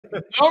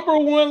Number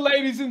one,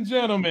 ladies and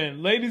gentlemen,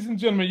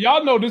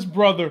 y'all know this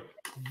brother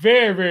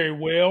very, very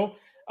well.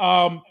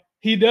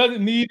 He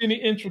doesn't need any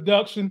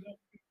introduction.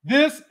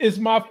 This is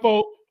my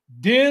folk,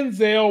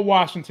 Denzel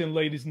Washington,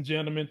 ladies and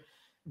gentlemen.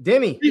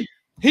 Denny.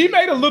 He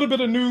made a little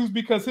bit of news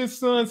because his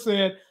son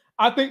said,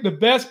 I think the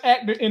best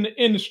actor in the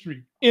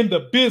industry, in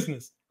the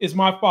business, is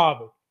my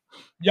father.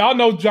 Y'all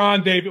know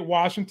John David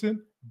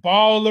Washington,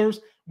 Ballers.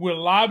 We're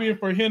lobbying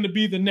for him to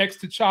be the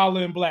next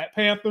T'Challa in Black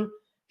Panther.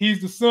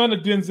 He's the son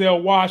of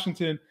Denzel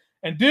Washington.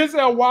 And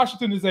Denzel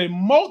Washington is a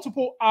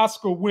multiple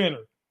Oscar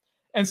winner.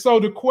 And so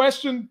the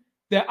question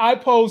that I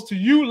pose to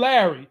you,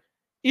 Larry,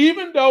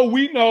 even though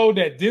we know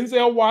that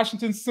Denzel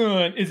Washington's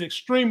son is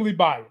extremely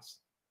biased,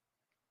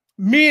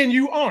 me and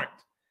you aren't.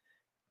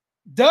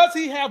 Does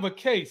he have a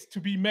case to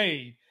be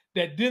made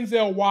that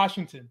Denzel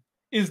Washington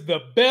is the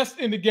best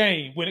in the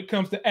game when it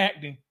comes to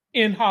acting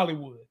in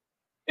Hollywood,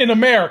 in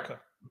America?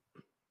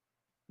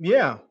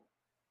 Yeah.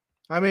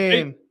 I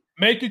mean,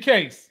 make your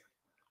case.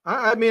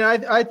 I mean,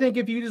 I think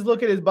if you just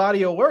look at his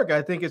body of work,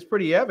 I think it's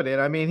pretty evident.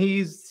 I mean,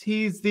 he's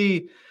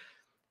the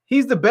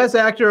best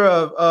actor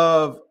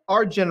of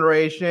our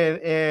generation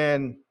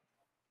and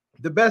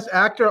the best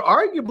actor,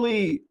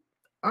 arguably,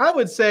 I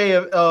would say,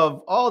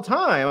 of all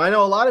time. I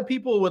know a lot of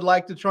people would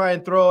like to try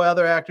and throw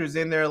other actors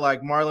in there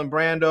like Marlon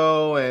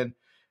Brando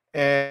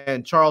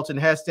and Charlton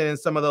Heston and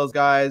some of those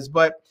guys,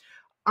 but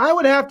I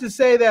would have to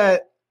say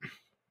that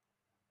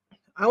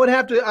I would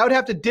have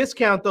to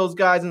discount those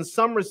guys in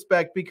some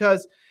respect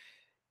because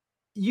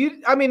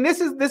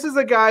this is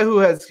a guy who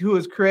has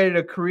created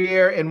a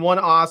career and won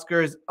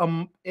Oscars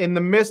in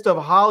the midst of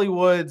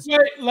Hollywood's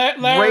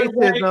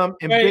racism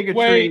and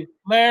bigotry.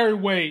 Larry,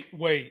 wait.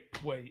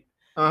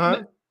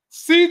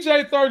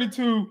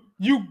 CJ32,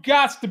 you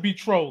got to be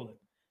trolling.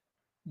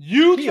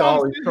 You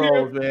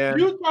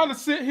trying to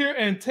sit here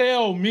and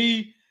tell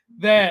me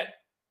that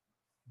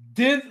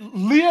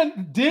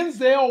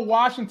Denzel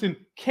Washington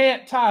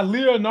can't tie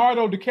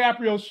Leonardo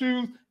DiCaprio's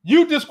shoes?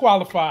 You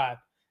disqualified.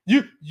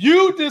 You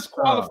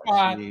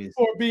disqualified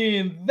for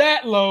being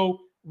that low.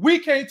 We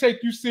can't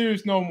take you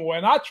serious no more.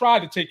 And I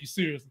tried to take you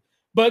seriously.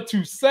 But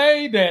to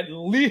say that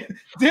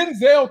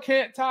Denzel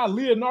can't tie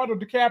Leonardo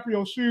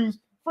DiCaprio's shoes,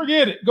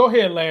 forget it. Go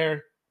ahead,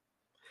 Larry.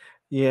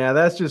 Yeah,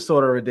 that's just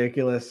sort of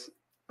ridiculous.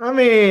 I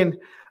mean,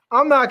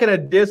 I'm not going to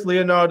diss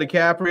Leonardo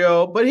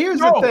DiCaprio, but here's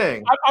the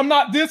thing. I'm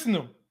not dissing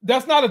him.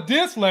 That's not a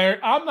diss, Larry.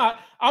 I'm not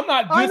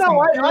dissing I know.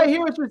 I hear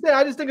what you're saying.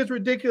 I just think it's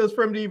ridiculous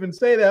for him to even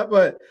say that.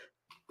 But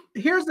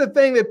here's the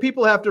thing that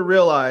people have to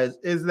realize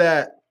is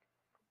that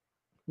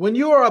when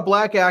you are a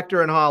black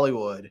actor in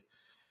Hollywood,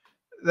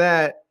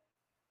 that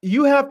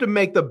you have to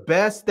make the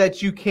best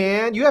that you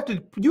can. You have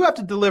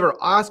to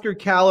deliver Oscar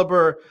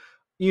caliber,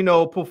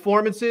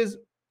 performances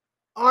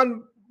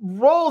on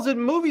roles in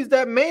movies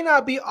that may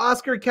not be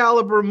Oscar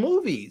caliber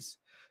movies.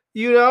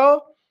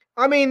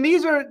 I mean,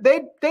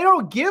 they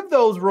don't give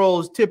those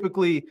roles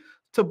typically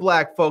to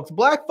black folks.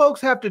 Black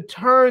folks have to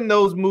turn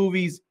those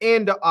movies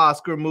into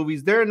Oscar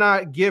movies. They're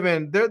not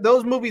given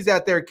those movies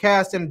that they're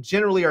cast in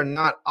generally are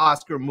not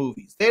Oscar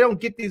movies. They don't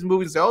get these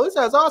movies and say, oh, this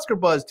has Oscar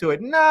buzz to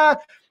it. Nah,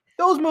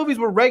 those movies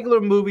were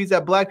regular movies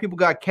that black people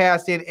got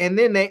cast in, and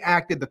then they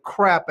acted the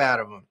crap out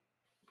of them.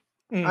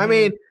 Mm-hmm. I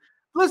mean,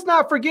 let's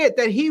not forget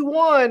that he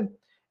won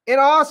an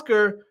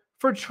Oscar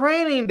for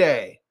Training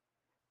Day.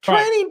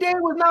 Training Day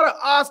was not an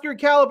Oscar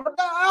caliber.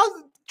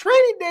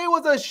 Training Day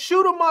was a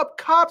shoot 'em up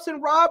cops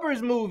and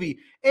robbers movie,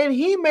 and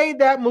he made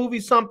that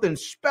movie something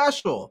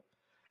special.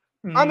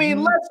 Mm-hmm. I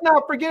mean, let's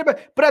not forget about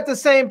it. But at the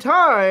same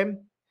time,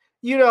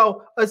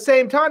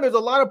 there's a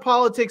lot of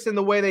politics in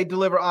the way they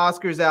deliver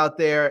Oscars out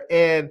there,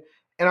 and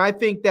I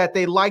think that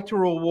they like to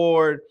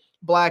reward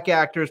black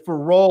actors for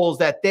roles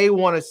that they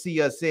want to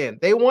see us in.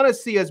 They want to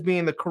see us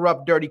being the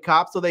corrupt, dirty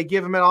cop, so they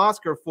give him an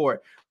Oscar for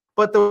it.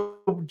 But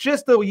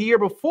just the year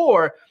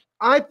before,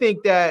 I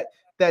think that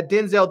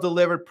Denzel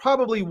delivered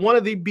probably one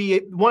of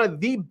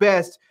the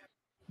best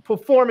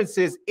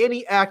performances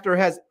any actor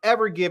has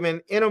ever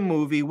given in a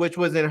movie, which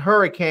was in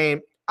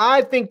Hurricane.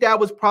 I think that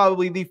was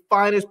probably the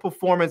finest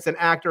performance an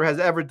actor has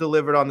ever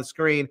delivered on the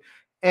screen.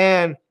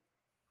 And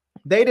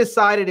they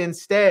decided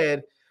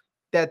instead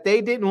that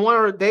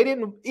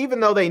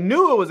even though they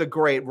knew it was a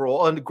great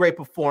role and a great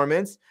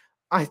performance,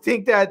 I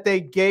think that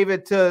they gave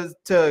it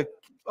to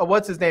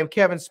what's his name,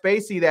 Kevin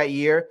Spacey that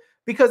year,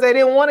 because they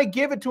didn't want to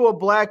give it to a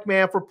black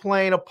man for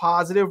playing a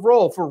positive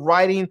role, for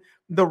righting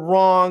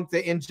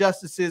the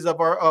injustices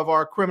of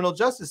our criminal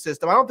justice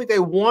system. I don't think they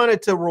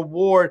wanted to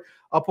reward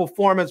a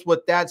performance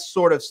with that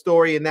sort of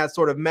story and that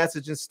sort of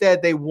message.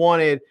 Instead, they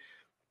wanted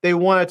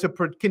to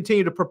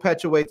continue to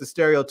perpetuate the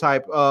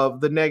stereotype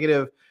of the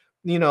negative,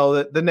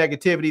 the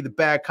negativity, the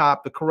bad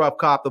cop, the corrupt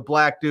cop, the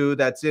black dude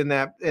that's in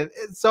that. And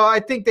so I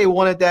think they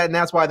wanted that, and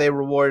that's why they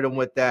rewarded him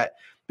with that.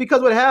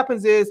 Because what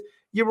happens is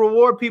you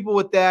reward people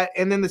with that,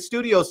 and then the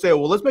studios say,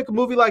 well, let's make a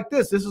movie like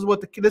this. This is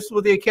what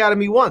the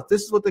Academy wants.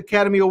 This is what the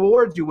Academy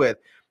awards you with.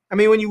 I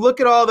mean, when you look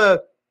at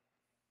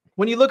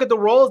the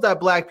roles that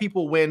black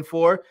people win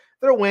for,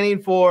 they're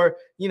winning for,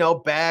 you know,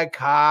 bad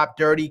cop,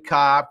 dirty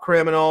cop,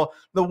 criminal.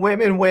 The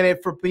women win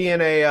it for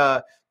being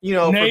a you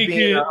know, naked, for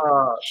being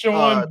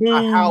showing a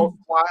boobs,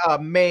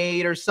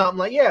 maid or something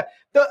like. Yeah,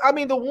 I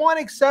mean, the one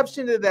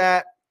exception to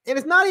that, and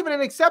it's not even an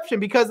exception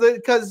because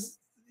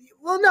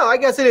well, no, I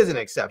guess it is an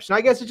exception.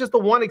 I guess it's just the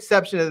one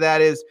exception to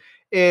that is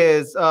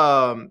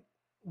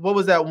what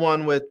was that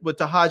one with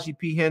Taraji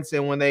P.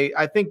 Henson when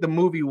I think the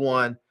movie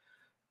won,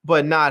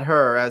 but not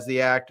her as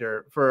the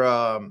actor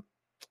for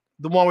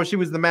the one where she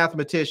was the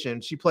mathematician.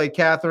 She played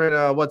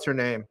Catherine. What's her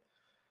name?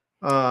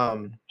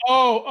 when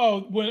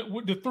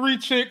the three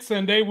chicks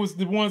and they was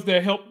the ones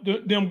that helped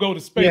them go to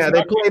space. Yeah,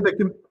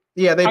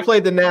 they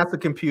played the NASA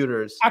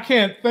computers. I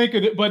can't think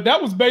of it, but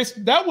that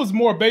was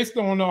more based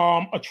on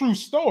a true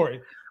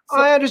story. So,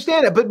 I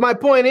understand it, but my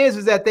point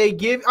is that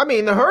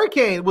the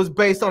hurricane was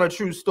based on a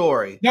true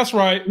story. That's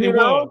right. It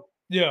was.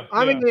 Yeah.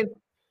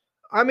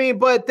 I mean,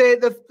 but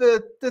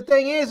the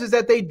thing is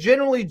that they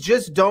generally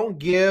just don't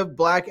give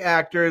black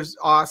actors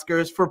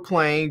Oscars for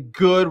playing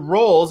good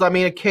roles. I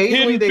mean,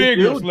 occasionally Hidden they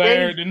Figures, do.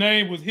 Larry. The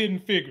name was Hidden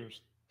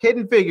Figures.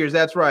 Hidden Figures,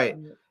 that's right.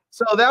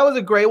 So that was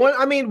a great one.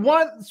 I mean,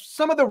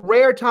 some of the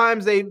rare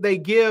times they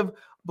give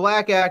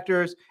black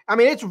actors. I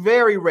mean, it's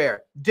very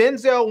rare.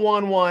 Denzel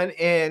won one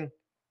in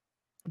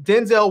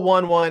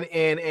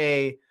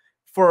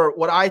for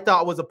what I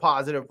thought was a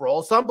positive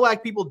role. Some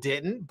black people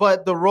didn't,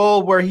 but the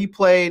role where he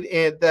played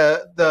in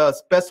the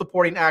best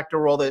supporting actor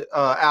role that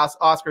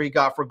Oscar he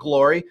got for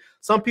Glory,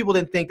 some people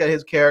didn't think that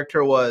his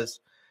character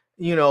was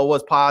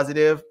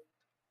positive.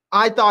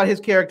 I thought his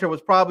character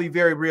was probably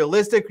very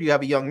realistic. You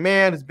have a young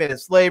man who's been in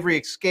slavery,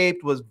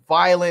 escaped, was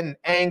violent and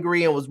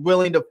angry, and was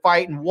willing to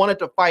fight and wanted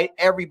to fight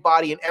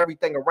everybody and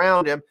everything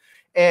around him.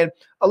 And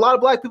a lot of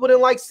black people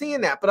didn't like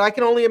seeing that, but I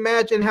can only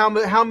imagine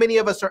how many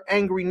of us are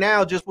angry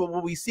now just with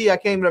what we see. I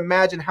can't even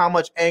imagine how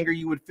much anger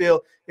you would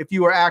feel if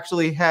you were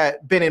actually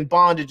had been in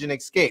bondage and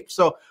escaped.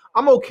 So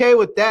I'm okay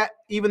with that,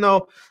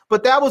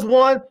 but that was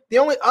one. The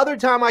only other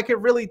time I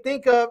could really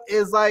think of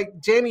is like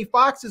Jamie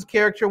Foxx's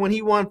character when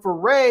he won for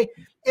Ray.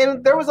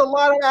 And there was a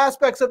lot of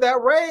aspects of that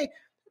Ray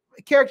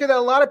character that a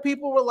lot of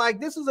people were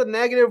like, this is a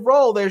negative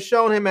role. They're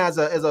showing him as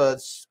a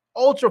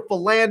ultra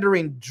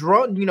philandering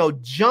drunk,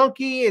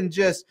 junkie, and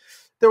just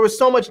there was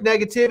so much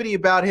negativity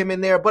about him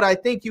in there. But I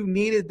think you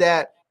needed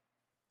that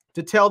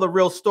to tell the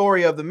real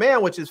story of the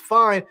man, which is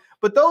fine.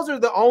 But those are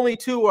the only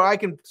two where I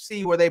can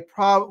see where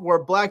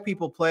where black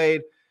people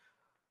played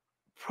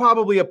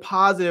probably a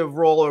positive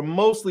role or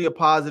mostly a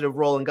positive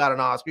role and got an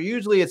Oscar.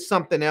 Usually it's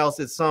something else.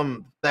 It's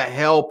the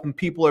help and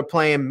people are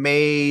playing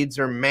maids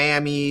or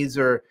mammies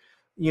or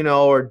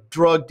or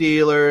drug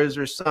dealers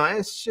or something.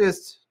 It's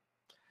just.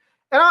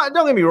 And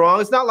don't get me wrong,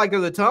 it's not like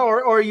there's a ton,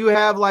 or you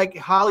have like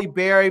Halle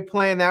Berry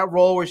playing that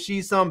role where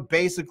she's some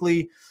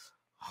basically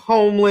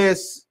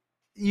homeless,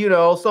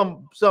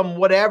 some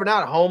whatever,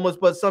 not homeless,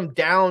 but some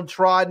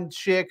downtrodden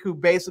chick who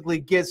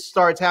basically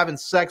starts having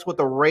sex with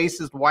a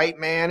racist white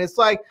man. It's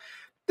like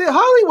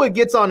Hollywood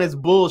gets on this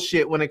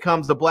bullshit when it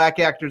comes to black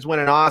actors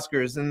winning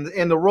Oscars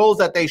and the roles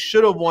that they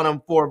should have won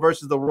them for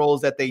versus the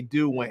roles that they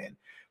do win.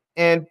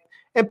 And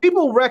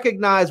people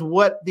recognize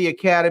what the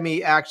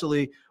Academy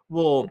actually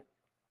will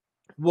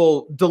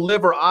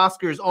deliver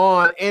Oscars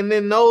on, and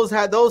then those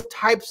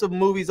types of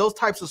movies, those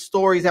types of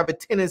stories have a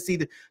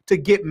tendency to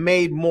get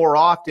made more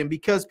often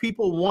because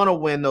people want to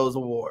win those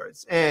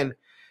awards. And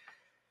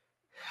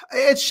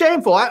it's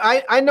shameful.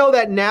 I know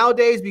that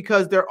nowadays,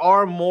 because there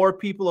are more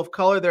people of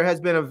color, there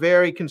has been a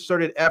very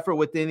concerted effort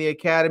within the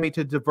Academy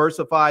to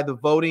diversify the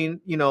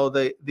voting,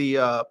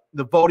 the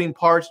voting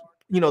parts,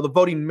 the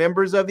voting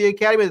members of the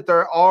Academy, that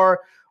there are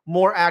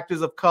more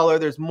actors of color,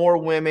 there's more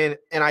women,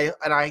 and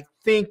I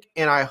think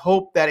and I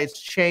hope that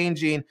it's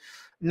changing,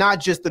 not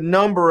just the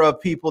number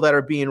of people that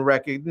are being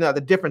recognized,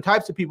 the different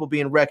types of people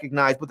being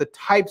recognized, but the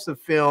types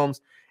of films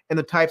and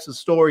the types of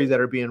stories that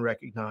are being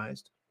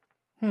recognized.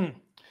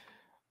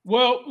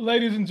 Well,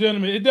 ladies and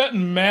gentlemen, it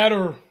doesn't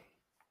matter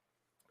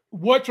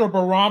what your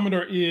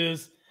barometer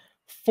is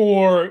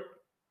for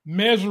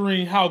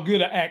measuring how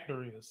good an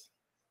actor is.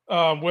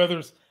 Whether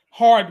it's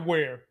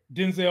hardware,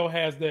 Denzel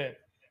has that.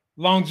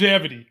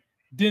 Longevity,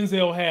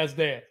 Denzel has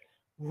that.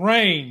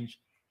 Range,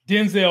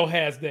 Denzel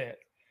has that.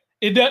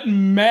 It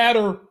doesn't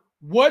matter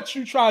what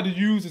you try to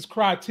use as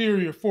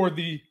criteria for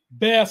the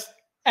best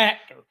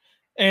actor.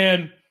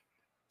 And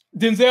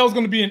Denzel's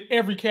going to be in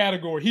every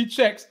category. He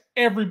checks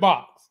every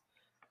box.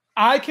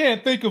 I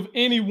can't think of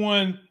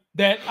anyone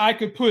that I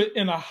could put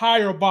in a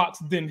higher box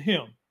than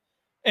him.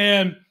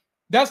 And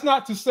that's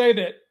not to say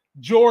that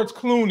George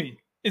Clooney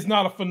is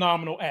not a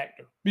phenomenal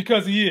actor,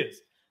 because he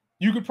is.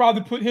 You could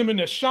probably put him in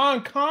there.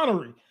 Sean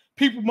Connery,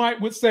 people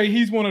would say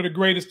he's one of the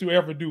greatest to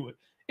ever do it.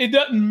 It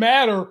doesn't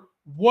matter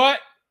what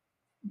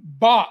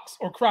box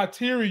or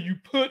criteria you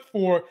put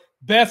for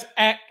best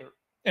actor.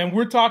 And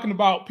we're talking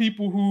about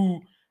people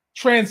who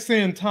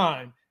transcend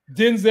time.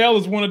 Denzel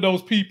is one of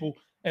those people.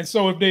 And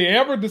so if they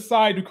ever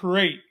decide to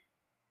create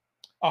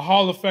a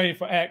Hall of Fame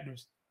for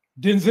actors,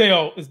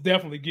 Denzel is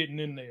definitely getting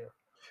in there.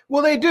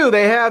 Well, they do.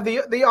 They have the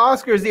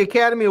Oscars, the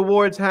Academy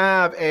Awards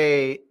have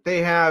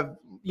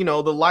you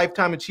know, the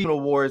Lifetime Achievement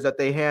Awards that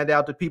they hand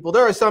out to people.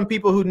 There are some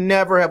people who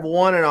never have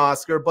won an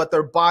Oscar, but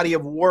their body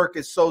of work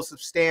is so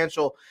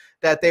substantial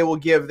that they will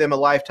give them a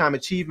Lifetime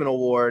Achievement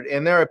Award.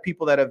 And there are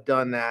people that have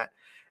done that.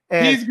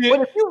 And he's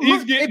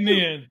getting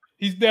in.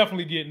 He's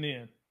definitely getting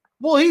in.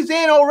 Well, he's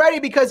in already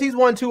because he's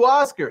won 2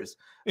 Oscars.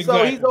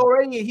 Exactly.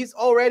 So he's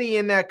already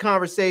in that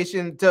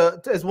conversation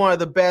as one of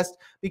the best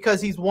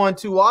because he's won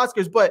 2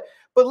 Oscars.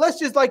 But let's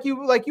just like you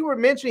were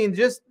mentioning,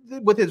 just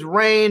with his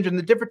range and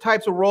the different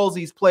types of roles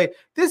he's played.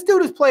 This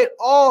dude has played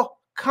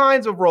all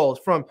kinds of roles,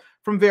 from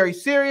very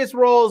serious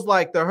roles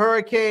like the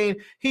Hurricane.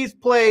 He's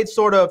played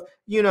sort of,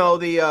 you know,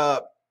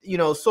 the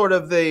sort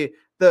of the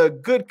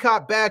good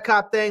cop bad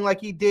cop thing,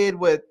 like he did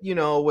with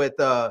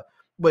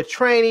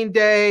Training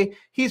Day.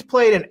 He's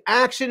played an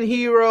action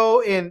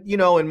hero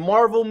in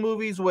Marvel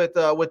movies with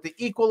the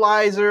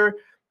Equalizer.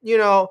 You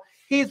know,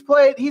 he's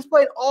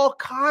played all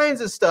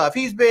kinds of stuff.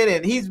 He's been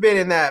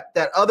in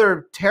that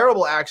other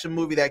terrible action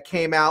movie that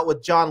came out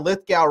with John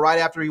Lithgow right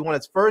after he won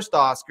his first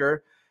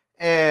Oscar.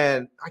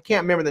 And I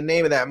can't remember the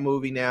name of that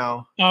movie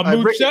now.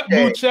 Ricochet.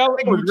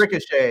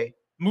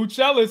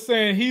 Muchella is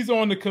saying he's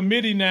on the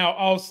committee now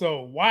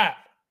also. Wow.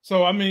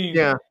 So, I mean,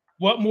 yeah.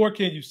 What more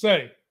can you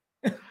say?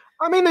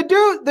 I mean,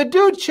 the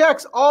dude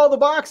checks all the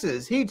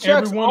boxes. He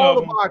checks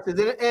all the boxes.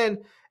 And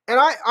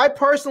I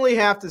personally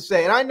have to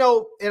say, and I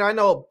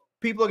know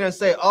people are going to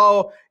say,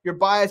 oh, you're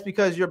biased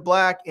because you're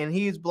black and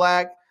he's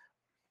black.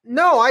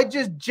 No, I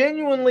just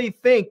genuinely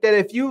think that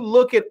if you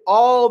look at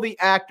all the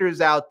actors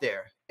out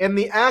there and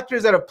the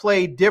actors that have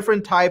played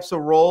different types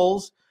of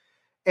roles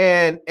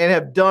and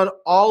have done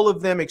all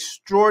of them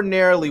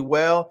extraordinarily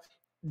well,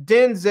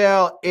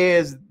 Denzel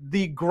is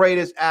the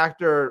greatest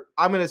actor,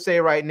 I'm going to say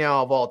right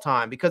now, of all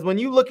time. Because when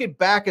you look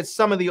back at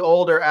some of the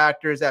older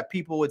actors that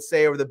people would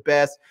say are the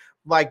best,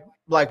 like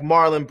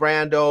Marlon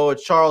Brando or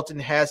Charlton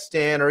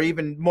Heston, or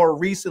even more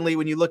recently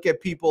when you look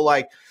at people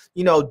like,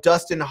 you know,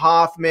 Dustin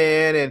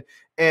Hoffman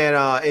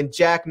and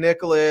Jack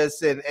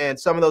Nicklaus and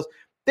some of those,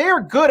 they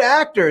are good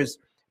actors.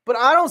 But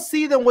I don't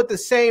see them with the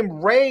same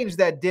range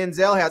that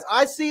Denzel has.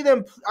 I see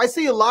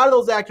a lot of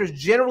those actors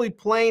generally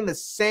playing the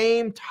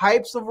same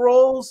types of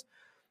roles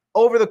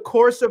over the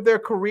course of their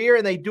career,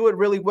 and they do it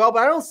really well.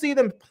 But I don't see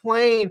them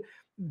playing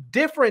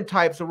different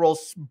types of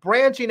roles,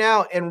 branching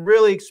out and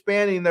really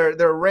expanding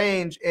their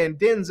range, and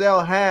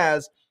Denzel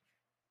has.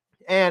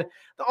 And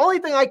the only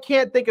thing I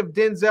can't think of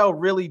Denzel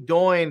really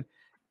doing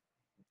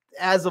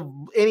as of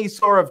any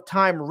sort of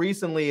time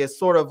recently is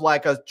sort of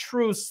like a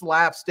true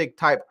slapstick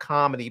type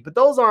comedy, but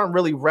those aren't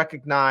really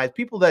recognized.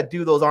 People that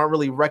do those aren't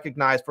really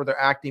recognized for their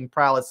acting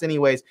prowess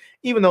anyways,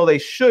 even though they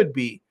should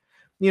be.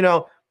 You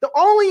know, the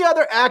only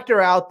other actor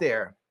out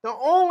there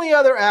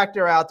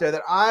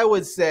that I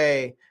would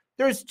say,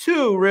 there's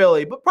 2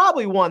 really, but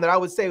probably one that I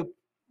would say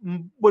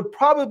would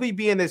probably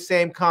be in the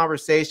same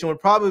conversation would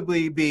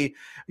probably be,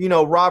 you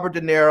know, Robert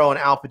De Niro and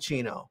Al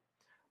Pacino.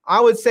 I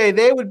would say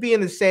they would be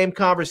in the same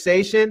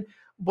conversation,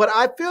 but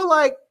I feel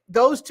like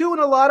those 2 in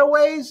a lot of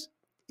ways,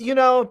 you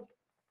know,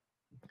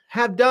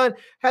 they're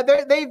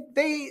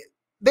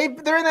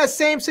in that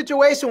same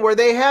situation where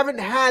they haven't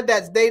had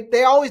that.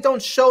 They always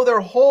don't show their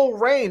whole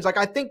range. Like,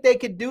 I think they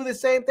could do the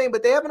same thing,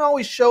 but they haven't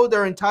always showed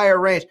their entire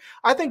range.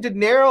 I think De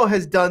Niro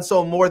has done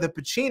so more than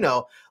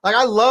Pacino. Like,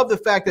 I love the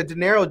fact that De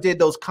Niro did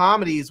those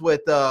comedies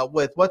with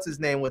what's his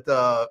name, with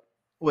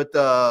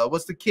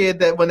what's the kid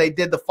that when they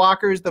did the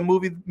Fockers, the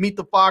movie Meet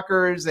the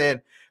Fockers,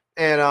 and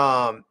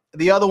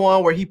the other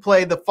one where he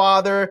played the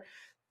father.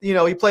 You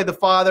know, he played the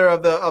father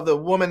of the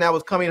woman that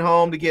was coming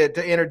home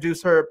to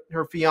introduce her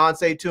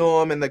fiance to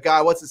him, and the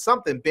guy,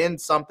 Ben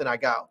something,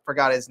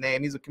 forgot his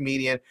name. He's a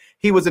comedian.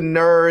 He was a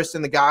nurse,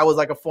 and the guy was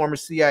like a former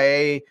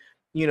CIA,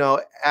 you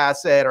know,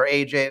 asset or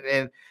agent,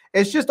 and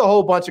it's just a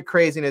whole bunch of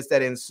craziness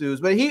that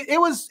ensues. But it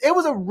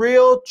was a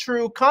real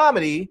true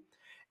comedy.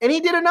 And he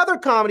did another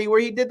comedy where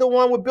he did the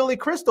one with Billy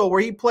Crystal,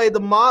 where he played the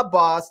mob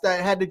boss that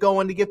had to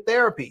go in to get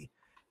therapy.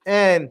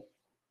 And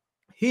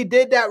he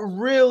did that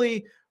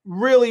really,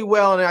 really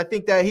well. And I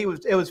think that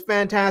it was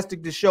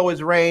fantastic to show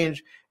his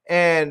range.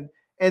 And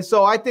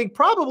so I think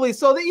probably,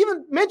 so they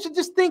even mentioned,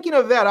 just thinking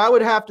of that, I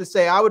would have to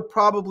say I would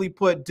probably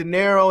put De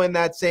Niro in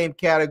that same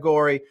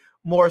category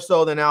more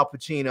so than Al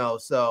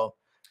Pacino. So,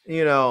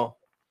 you know,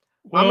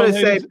 well, I'm going to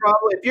say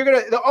probably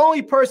the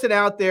only person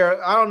out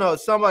there, I don't know,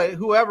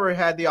 whoever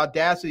had the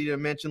audacity to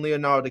mention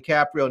Leonardo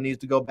DiCaprio needs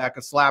to go back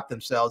and slap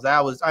themselves.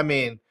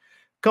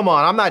 Come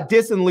on, I'm not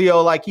dissing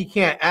Leo like he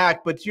can't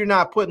act, but you're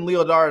not putting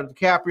Leonardo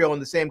DiCaprio in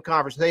the same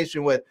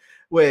conversation with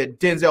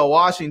Denzel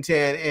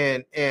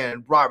Washington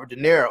and Robert De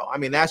Niro. I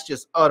mean, that's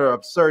just utter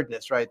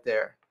absurdness right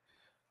there.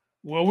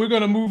 Well, we're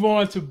going to move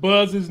on to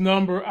Buzz's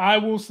number. I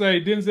will say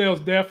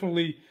Denzel's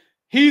definitely,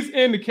 he's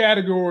in the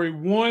category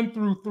 1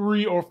 through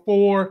 3 or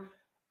 4.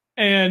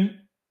 And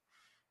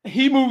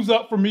he moves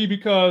up for me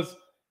because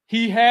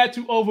he had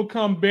to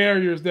overcome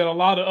barriers that a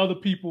lot of other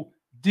people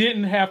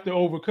didn't have to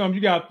overcome. You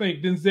got to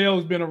think Denzel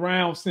has been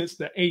around since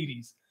the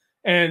 80s.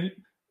 And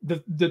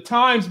the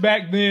times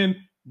back then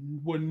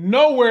were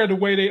nowhere the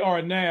way they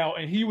are now,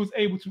 and he was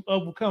able to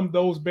overcome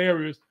those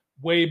barriers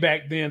way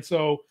back then.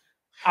 So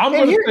I'm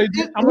going to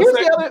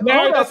say,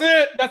 now that's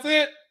it. That's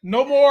it.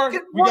 No more.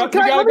 We got to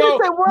go. Let me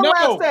say one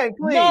last thing,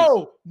 please.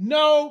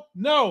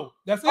 No.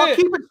 That's it. I'll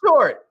keep it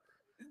short.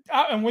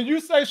 And when you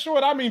say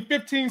short, I mean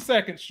 15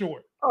 seconds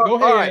short. Go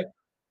ahead. All right.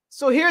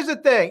 So here's the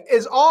thing,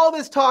 is all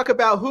this talk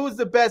about who's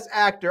the best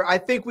actor, I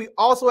think we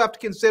also have to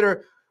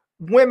consider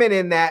women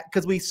in that,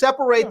 because we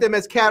separate them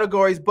as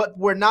categories, but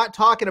we're not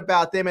talking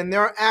about them. And there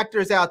are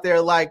actors out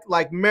there like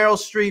Meryl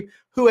Streep,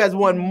 who has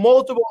won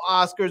multiple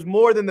Oscars,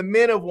 more than the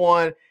men have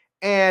won.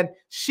 And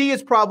she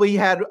has probably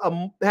had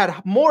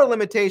more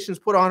limitations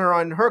put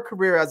on her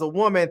career as a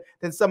woman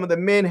than some of the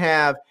men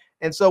have.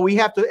 And so we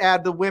have to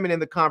add the women in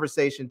the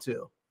conversation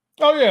too.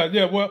 Oh,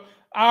 yeah. Well,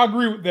 I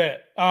agree with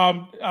that.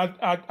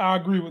 I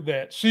agree with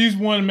that. She's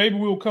one. Maybe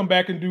we'll come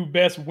back and do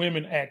best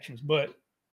women actress, but